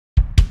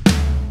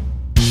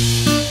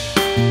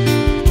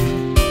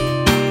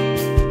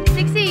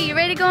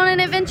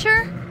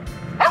adventure?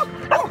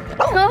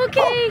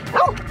 Okay.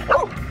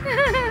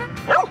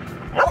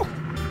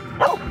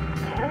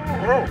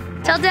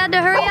 Tell Dad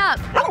to hurry up.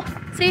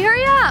 Say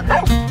hurry up.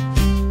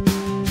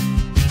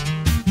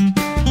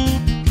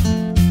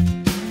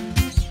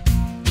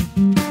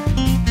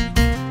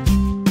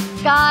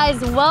 Guys,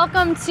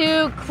 welcome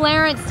to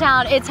Clarence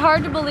Town. It's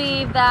hard to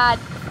believe that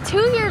 2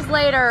 years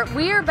later,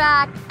 we are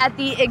back at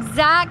the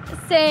exact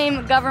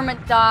same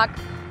government dock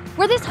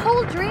where this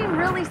whole dream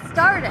really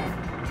started.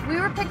 We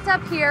were picked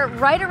up here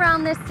right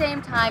around this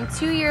same time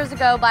 2 years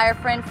ago by our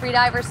friend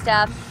freediver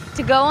Steph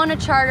to go on a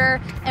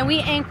charter, and we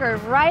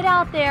anchored right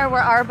out there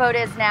where our boat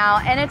is now.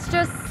 And it's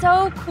just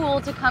so cool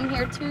to come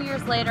here 2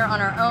 years later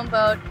on our own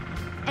boat.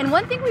 And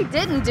one thing we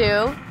didn't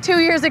do 2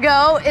 years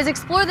ago is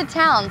explore the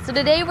town. So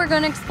today we're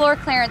going to explore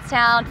Clarence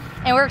Town,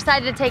 and we're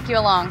excited to take you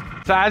along.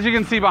 So as you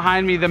can see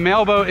behind me, the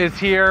mailboat is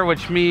here,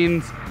 which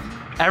means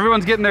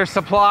everyone's getting their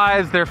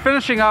supplies. They're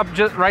finishing up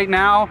just right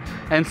now,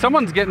 and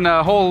someone's getting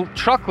a whole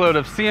truckload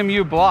of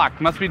CMU block.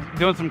 Must be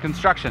doing some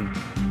construction.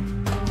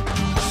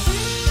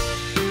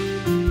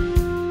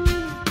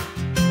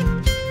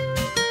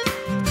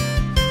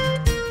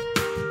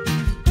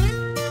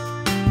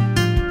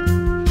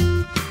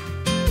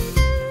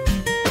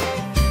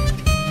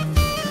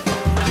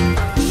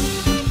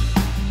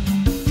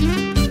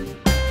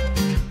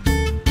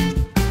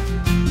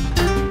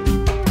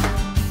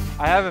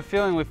 I have a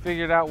feeling we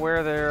figured out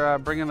where they're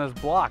bringing those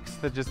blocks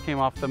that just came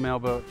off the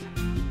mailboat.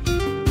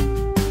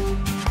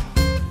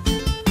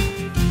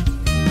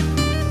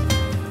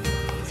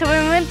 So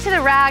when we went to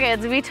the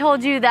Raggeds, we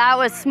told you that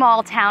was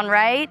small town,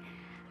 right?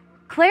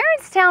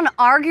 Clarence Town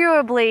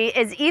arguably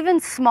is even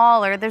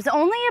smaller. There's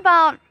only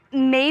about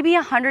maybe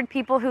 100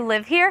 people who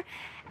live here,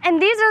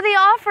 and these are the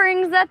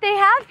offerings that they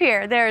have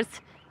here. There's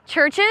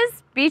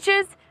churches,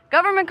 beaches,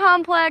 government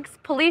complex,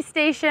 police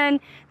station,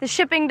 the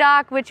shipping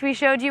dock, which we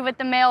showed you with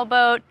the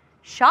mailboat,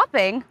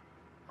 shopping.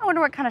 I wonder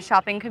what kind of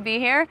shopping could be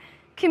here.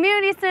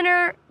 Community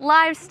center,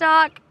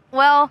 livestock.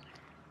 Well,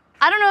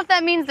 I don't know if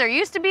that means there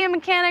used to be a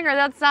mechanic or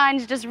that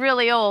sign's just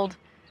really old.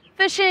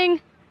 Fishing,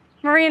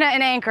 marina,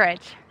 and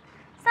anchorage.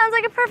 Sounds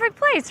like a perfect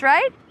place,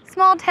 right?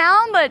 Small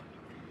town, but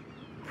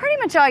pretty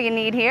much all you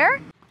need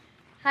here.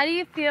 How do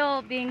you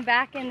feel being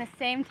back in the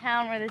same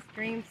town where this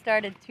dream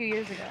started 2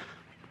 years ago?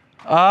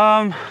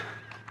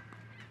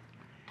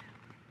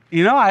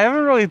 You know, I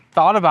haven't really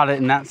thought about it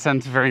in that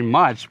sense very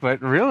much,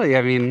 but really,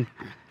 I mean,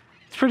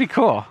 it's pretty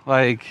cool.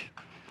 Like,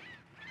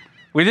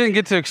 we didn't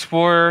get to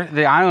explore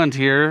the island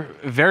here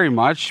very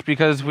much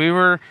because we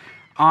were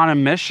on a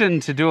mission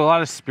to do a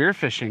lot of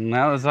spearfishing.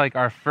 That was like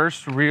our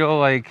first real,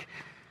 like,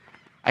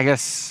 I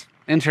guess,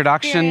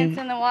 introduction. Experience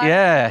in the water.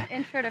 Yeah.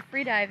 Intro to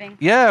freediving.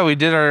 Yeah, we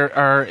did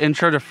our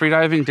intro to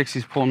freediving.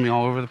 Dixie's pulling me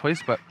all over the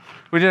place, but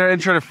we did our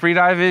intro to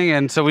freediving,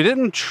 and so we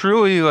didn't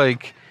truly,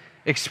 like,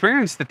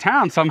 experience the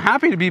town. So I'm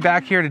happy to be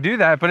back here to do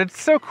that, but it's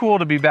so cool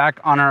to be back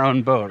on our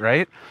own boat,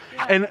 right?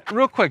 Yeah. And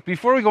real quick,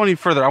 before we go any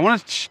further, I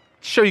want to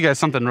show you guys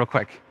something real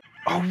quick.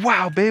 Oh,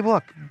 wow, babe,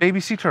 look,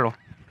 baby sea turtle.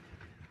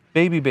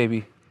 Baby. A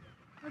baby.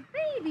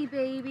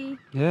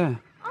 Yeah.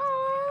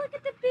 Oh, look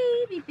at the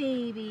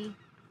baby.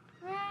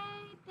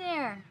 Right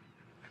there.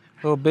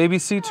 Little baby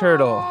sea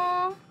turtle.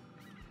 Aww.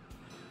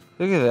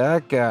 Look at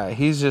that guy.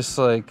 He's just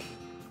like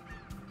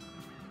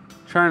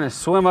trying to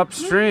swim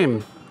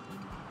upstream.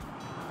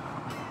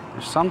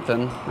 Or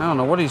something. I don't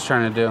know what he's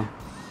trying to do.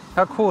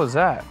 How cool is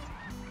that?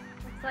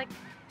 Looks like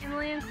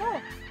Emily and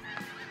Cole.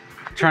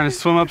 Trying to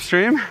swim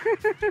upstream?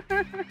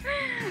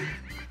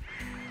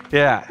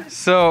 Yeah,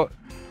 so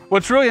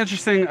what's really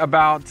interesting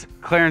about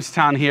Clarence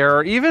Town here,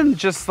 or even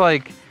just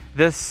like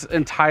this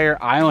entire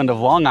island of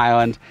Long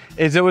Island,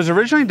 is it was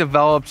originally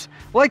developed,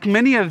 like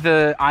many of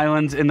the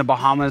islands in the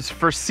Bahamas,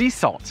 for sea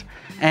salt.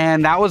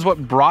 And that was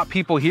what brought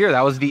people here.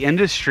 That was the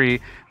industry,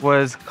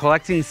 was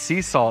collecting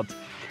sea salt.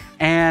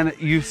 And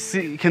you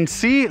can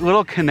see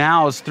little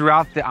canals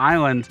throughout the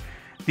island.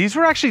 These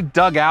were actually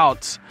dug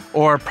out,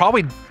 or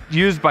probably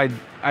used by,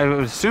 I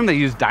would assume they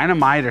used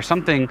dynamite or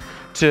something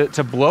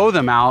to blow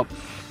them out.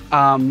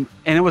 And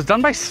it was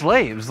done by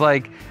slaves.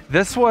 Like,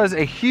 this was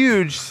a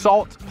huge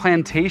salt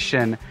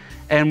plantation.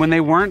 And when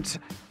they weren't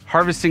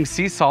harvesting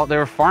sea salt, they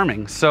were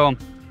farming. So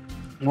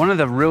one of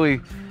the really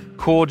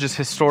cool, just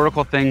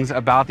historical things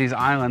about these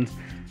islands,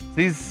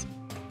 these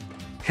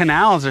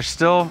canals are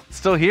still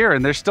here,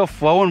 and they're still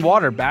flowing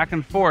water back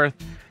and forth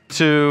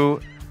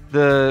to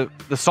the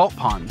salt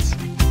ponds.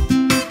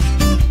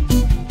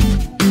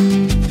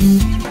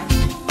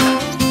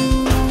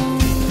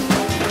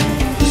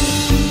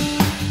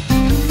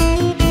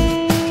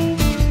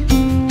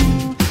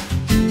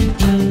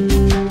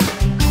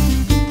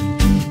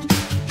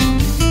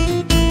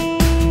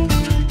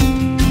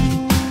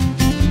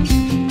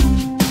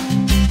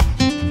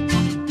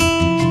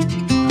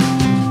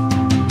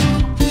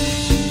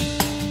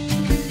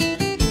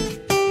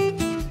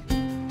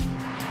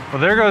 Well,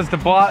 there goes the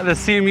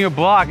CMU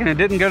block, and it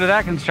didn't go to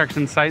that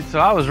construction site, so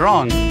I was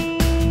wrong.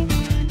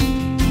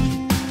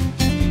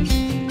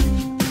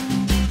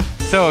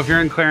 So if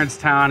you're in Clarence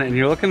Town and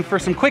you're looking for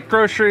some quick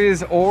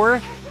groceries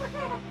or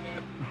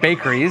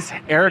bakeries.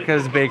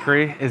 Erica's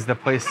Bakery is the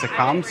place to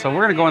come. So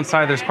we're gonna go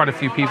inside. There's quite a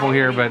few people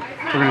here, but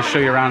we're gonna show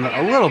you around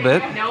a little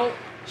bit.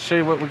 Show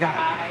you what we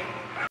got.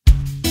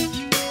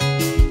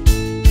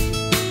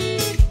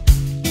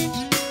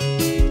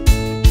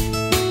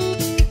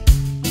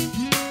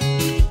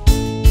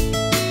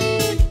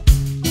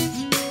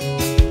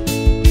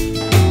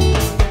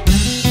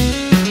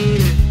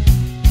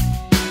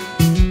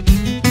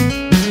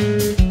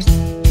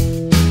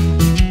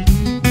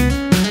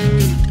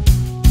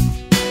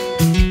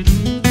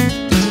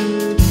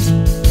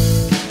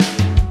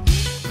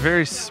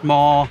 Very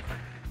small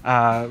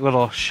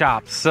little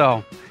shop,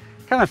 so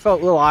kind of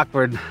felt a little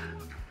awkward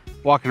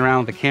walking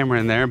around with the camera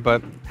in there,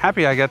 but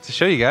happy I got to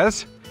show you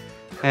guys.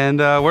 And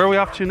where are we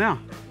off to now?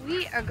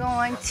 We are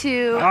going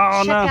to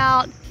check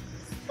out.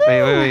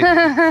 Wait.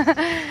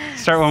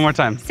 Start one more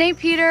time. St.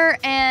 Peter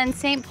and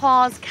St.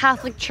 Paul's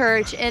Catholic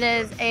Church. It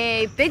is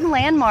a big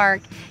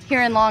landmark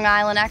here in Long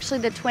Island. Actually,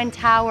 the Twin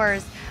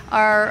Towers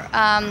are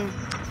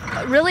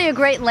really a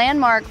great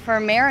landmark for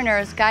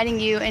mariners guiding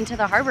you into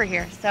the harbor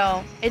here.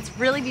 So it's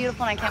really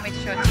beautiful and I can't wait to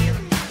show it to you.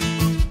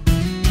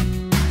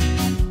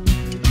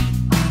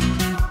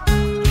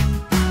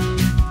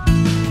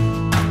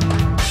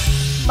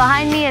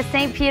 Behind me is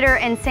St. Peter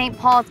and St.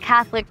 Paul's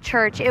Catholic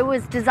Church. It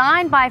was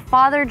designed by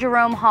Father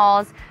Jerome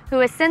Halls, who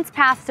has since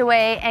passed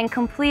away, and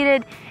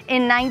completed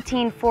in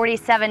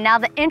 1947. Now,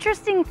 the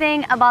interesting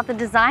thing about the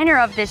designer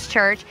of this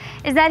church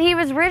is that he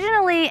was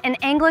originally an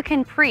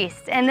Anglican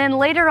priest and then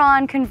later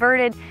on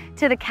converted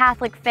to the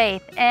Catholic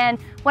faith. And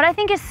what I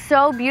think is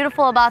so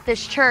beautiful about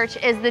this church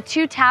is the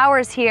two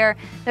towers here.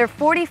 They're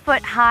 40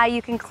 foot high.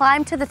 You can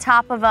climb to the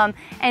top of them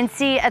and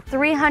see a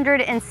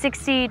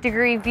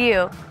 360-degree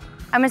view.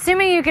 I'm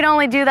assuming you can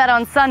only do that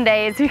on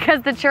Sundays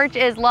because the church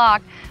is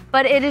locked,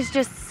 but it is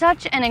just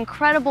such an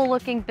incredible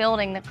looking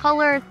building. The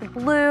colors, the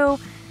blue,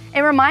 it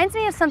reminds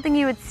me of something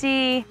you would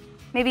see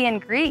maybe in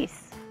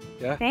Greece.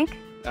 Yeah. I think?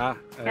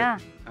 Yeah.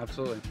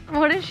 Absolutely.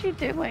 What is she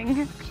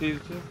doing? She's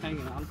just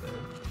hanging out there.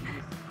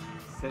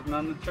 She's sitting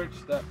on the church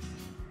steps.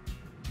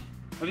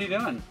 What are you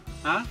doing?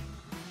 Huh?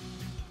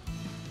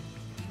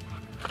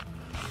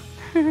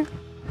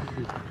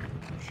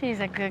 She's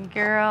a good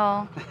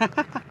girl.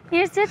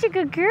 You're such a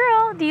good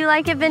girl. Do you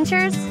like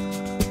adventures?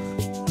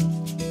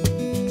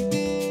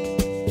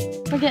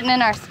 We're getting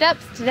in our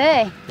steps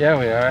today. Yeah,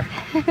 we are.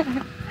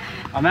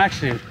 I'm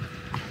actually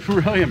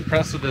really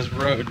impressed with this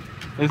road.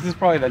 This is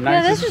probably the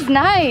nicest. Yeah, this is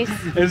nice.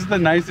 This is the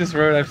nicest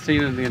road I've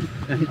seen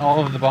in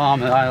all of the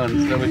Bahamas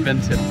Islands that we've been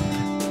to.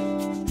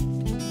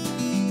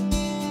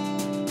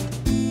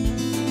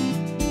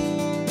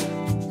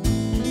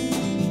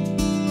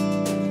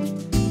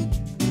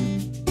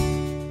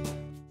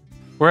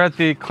 We're at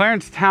the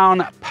Clarence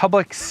Town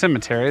Public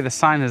Cemetery. The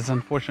sign has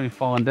unfortunately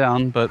fallen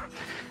down, but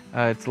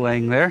it's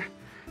laying there.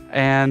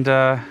 And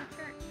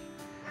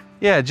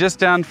yeah, just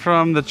down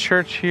from the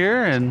church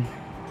here. And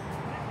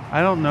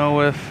I don't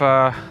know if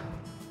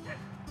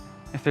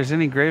there's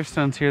any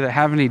gravestones here that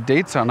have any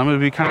dates on them. It would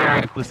be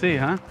kind of cool to see,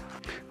 huh?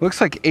 Looks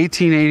like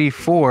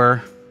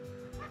 1884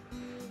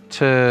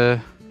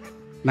 to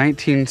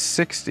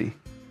 1960.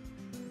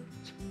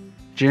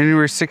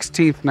 January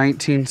 16th,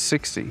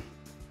 1960.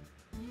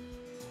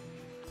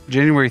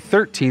 January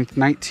 13th,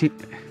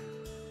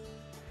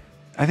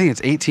 I think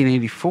it's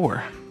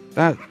 1884.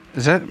 Yeah,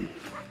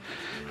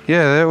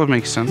 that would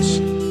make sense.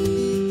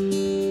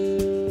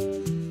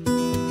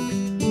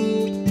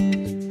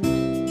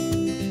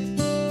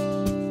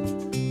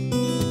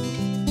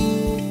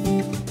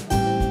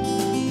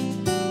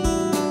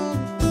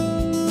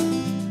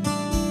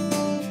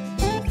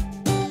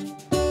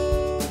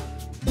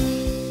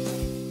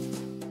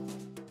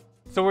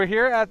 So we're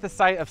here at the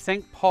site of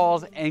St.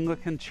 Paul's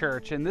Anglican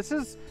Church, and this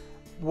is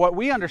what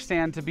we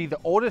understand to be the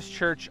oldest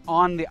church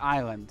on the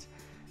island.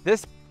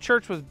 This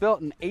church was built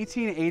in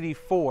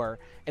 1884,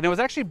 and it was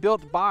actually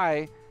built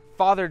by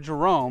Father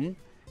Jerome,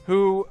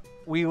 who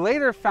we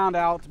later found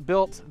out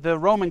built the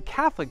Roman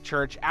Catholic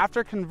Church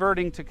after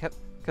converting to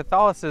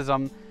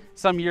Catholicism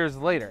some years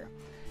later.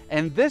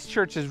 And this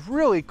church is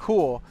really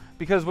cool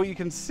because what you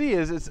can see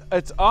is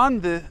it's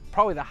on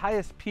probably the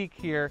highest peak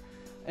here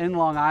in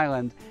Long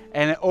Island,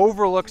 and it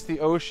overlooks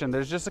the ocean.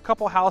 There's just a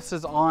couple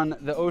houses on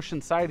the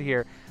ocean side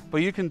here,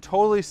 but you can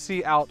totally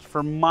see out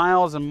for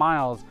miles and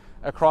miles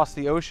across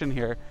the ocean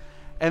here.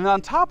 And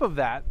on top of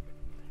that,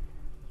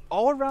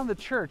 all around the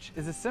church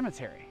is a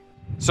cemetery.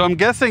 So I'm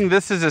guessing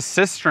this is a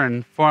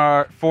cistern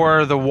for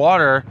the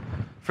water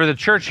for the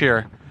church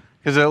here,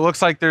 because it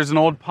looks like there's an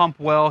old pump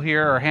well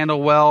here, or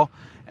handle well,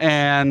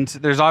 and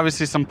there's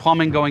obviously some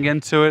plumbing going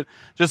into it.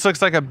 Just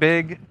looks like a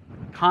big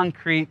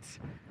concrete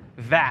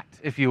vat,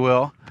 if you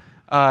will.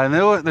 And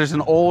there's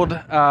an old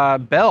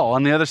bell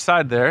on the other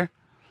side there.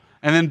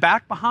 And then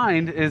back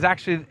behind is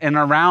actually, and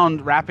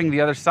around wrapping the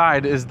other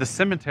side is the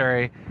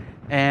cemetery.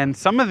 And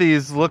some of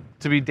these look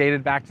to be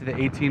dated back to the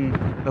late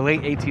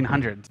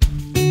 1800s.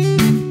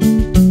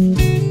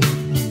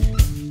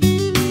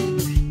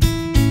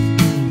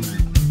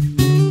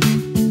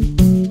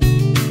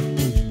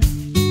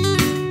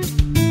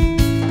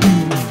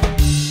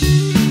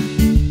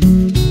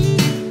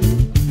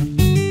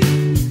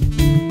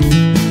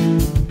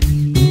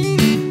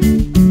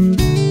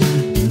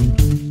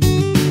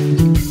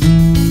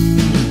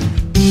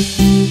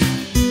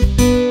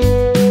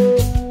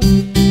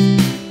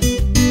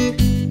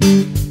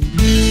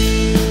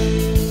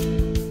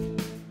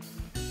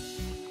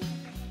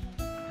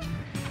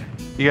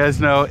 You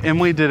guys know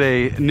Emily did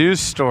a news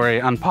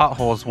story on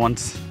potholes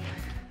once,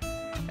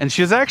 and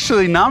she was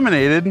actually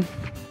nominated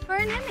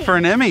for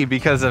an Emmy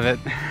because of it.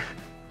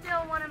 Still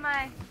one of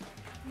my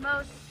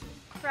most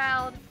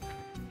proud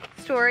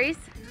stories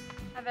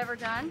I've ever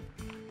done.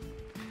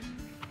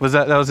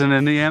 That was in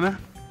Indiana?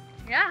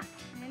 Yeah,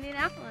 in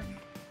Indianapolis.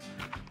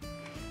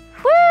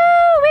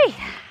 Woo-wee!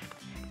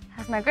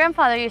 As my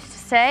grandfather used to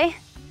say,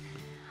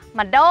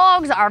 my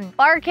dogs are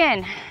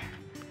barking,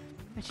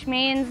 which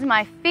means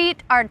my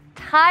feet are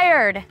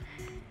tired.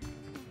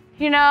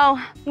 You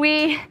know,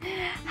 we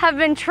have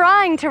been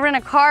trying to rent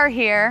a car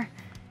here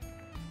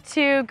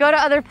to go to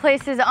other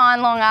places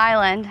on Long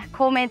Island.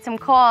 Cole made some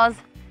calls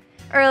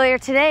earlier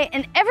today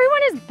and everyone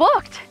is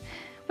booked.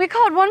 We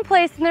called one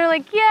place and they're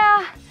like,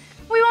 yeah,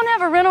 we won't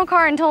have a rental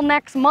car until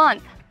next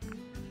month.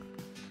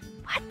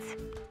 What?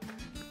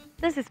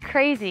 This is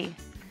crazy.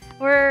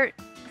 We're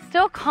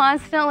still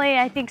constantly,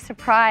 I think,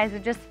 surprised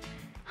at just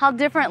how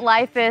different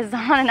life is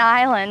on an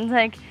island.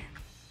 Like,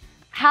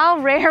 how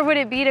rare would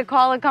it be to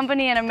call a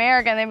company in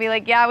America and they'd be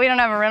like, yeah, we don't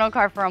have a rental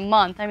car for a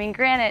month. I mean,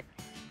 granted,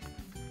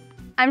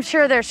 I'm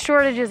sure there's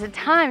shortages at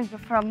times,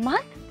 but for a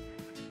month?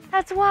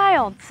 That's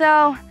wild.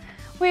 So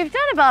we've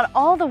done about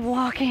all the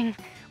walking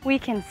we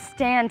can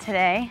stand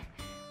today.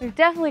 We've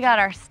definitely got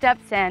our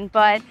steps in,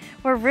 but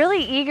we're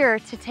really eager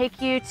to take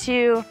you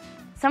to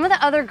some of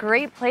the other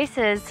great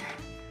places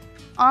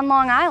on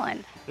Long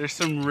Island. There's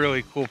some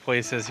really cool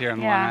places here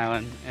on Long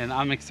Island, and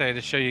I'm excited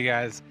to show you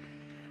guys.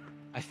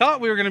 I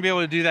thought we were gonna be able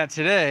to do that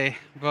today,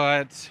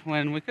 but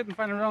when we couldn't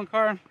find a rental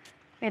car,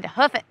 we had to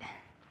hoof it.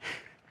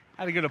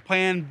 Had to go to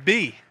plan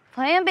B.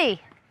 Plan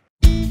B.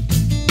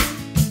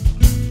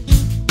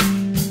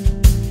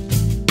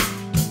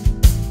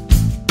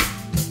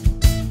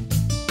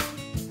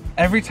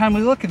 Every time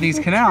we look at these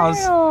canals,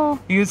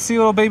 you see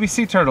little baby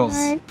sea turtles.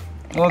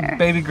 Little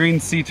baby green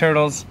sea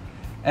turtles.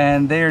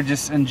 And they are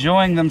just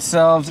enjoying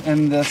themselves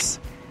in this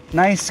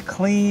nice,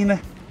 clean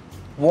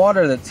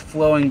water that's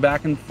flowing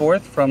back and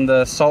forth from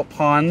the salt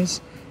ponds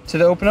to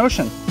the open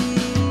ocean.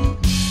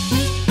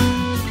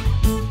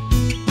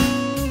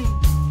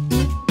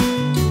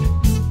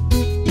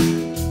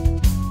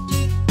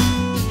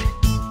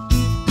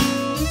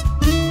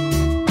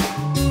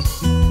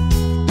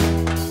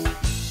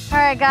 All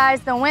right,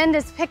 guys, the wind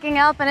is picking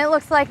up and it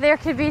looks like there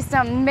could be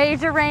some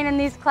major rain in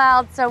these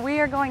clouds, so we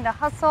are going to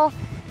hustle,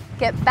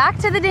 get back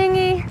to the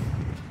dinghy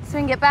so we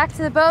can get back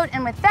to the boat,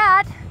 and with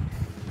that,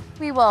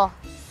 we will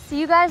see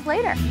you guys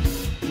later.